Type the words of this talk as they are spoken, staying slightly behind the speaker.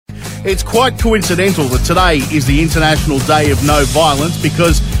It's quite coincidental that today is the International Day of No Violence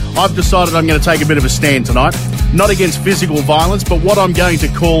because I've decided I'm going to take a bit of a stand tonight, not against physical violence, but what I'm going to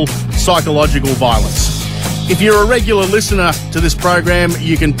call psychological violence. If you're a regular listener to this program,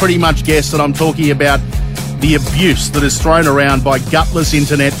 you can pretty much guess that I'm talking about the abuse that is thrown around by gutless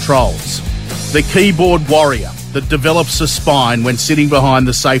internet trolls. The keyboard warrior that develops a spine when sitting behind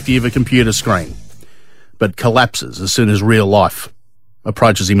the safety of a computer screen, but collapses as soon as real life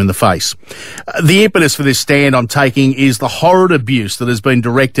approaches him in the face. The impetus for this stand I'm taking is the horrid abuse that has been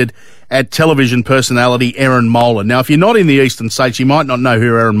directed at television personality Erin Molan. Now, if you're not in the eastern states, you might not know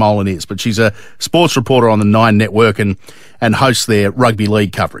who Erin Molan is, but she's a sports reporter on the Nine Network and hosts their rugby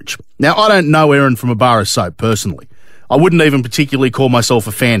league coverage. Now, I don't know Erin from a bar of soap personally. I wouldn't even particularly call myself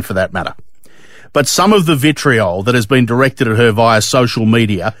a fan for that matter. But some of the vitriol that has been directed at her via social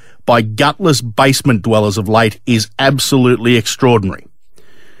media by gutless basement dwellers of late is absolutely extraordinary.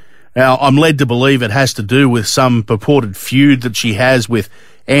 Now, I'm led to believe it has to do with some purported feud that she has with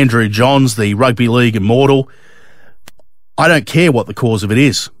Andrew Johns, the rugby league immortal. I don't care what the cause of it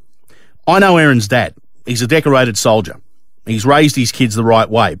is. I know Erin's dad. He's a decorated soldier. He's raised his kids the right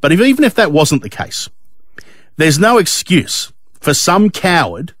way. But even if that wasn't the case, there's no excuse for some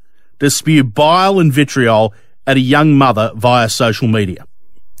coward to spew bile and vitriol at a young mother via social media.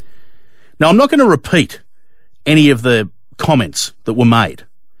 Now, I'm not going to repeat any of the comments that were made,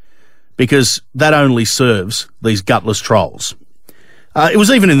 because that only serves these gutless trolls. It was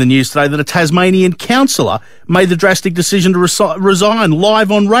even in the news today that a Tasmanian councillor made the drastic decision to resign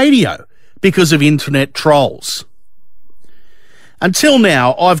live on radio because of internet trolls. Until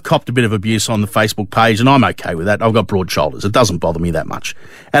now, I've copped a bit of abuse on the Facebook page, and I'm okay with that. I've got broad shoulders. It doesn't bother me that much.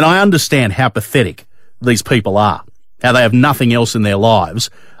 And I understand how pathetic these people are, how they have nothing else in their lives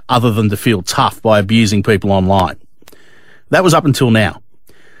other than to feel tough by abusing people online. That was up until now.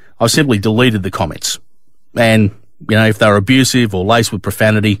 I simply deleted the comments. And, if they're abusive or laced with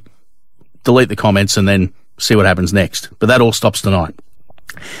profanity, delete the comments and then see what happens next. But that all stops tonight.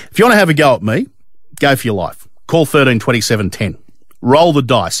 If you want to have a go at me, go for your life. Call 13 27 10. Roll the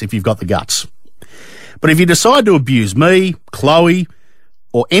dice if you've got the guts. But if you decide to abuse me, Chloe,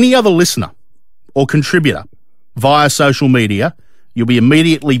 or any other listener or contributor via social media, you'll be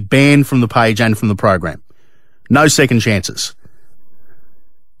immediately banned from the page and from the program. No second chances.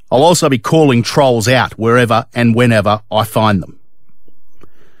 I'll also be calling trolls out wherever and whenever I find them.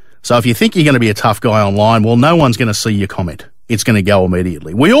 So if you think you're going to be a tough guy online, well, no one's going to see your comment. It's going to go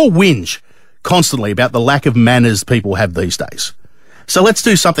immediately. We all whinge constantly about the lack of manners people have these days. So let's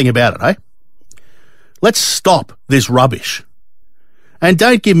do something about it, eh? Let's stop this rubbish. And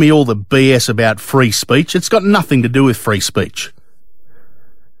don't give me all the BS about free speech. It's got nothing to do with free speech.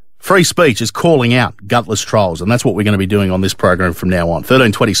 Free speech is calling out gutless trolls, and that's what we're going to be doing on this program from now on.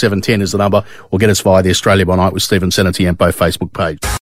 13 27 10 is the number, or get us via the Australia by Night with Stephen Senatiempo Facebook page.